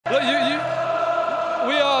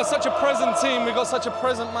got such a present team, we've got such a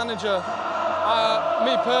present manager.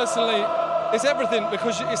 Me personally, it's everything,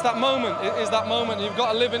 because it's that moment. It is that moment. You've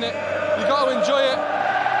got to live in it. You've got to enjoy it.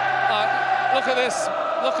 Look at this.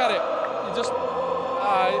 Look at it. You just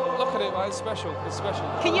look at it, man. It's special. It's special.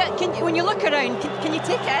 When you look around, can you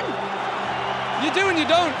take it in? You do and you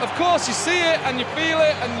don't. Of course, you see it and you feel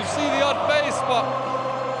it and you see the odd face, but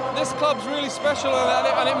this club's really special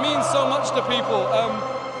and it means so much to people.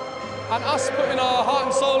 And us putting our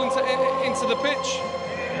heart and soul into the pitch,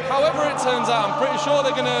 however it turns out, I'm pretty sure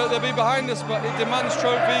they'll be behind us, but it demands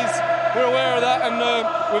trophies. We're aware of that, and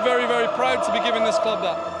we're very, very proud to be giving this club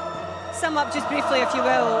that. Sum up just briefly, if you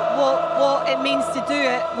will, what it means to do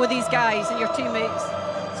it with these guys and your teammates.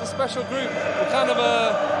 It's a special group. We're kind of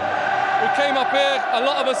we came up here, a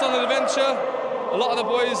lot of us on an adventure. A lot of the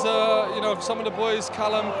boys, you know, some of the boys,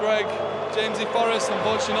 Callum, Greg, Jamesy Forrest,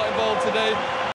 unfortunately not involved today.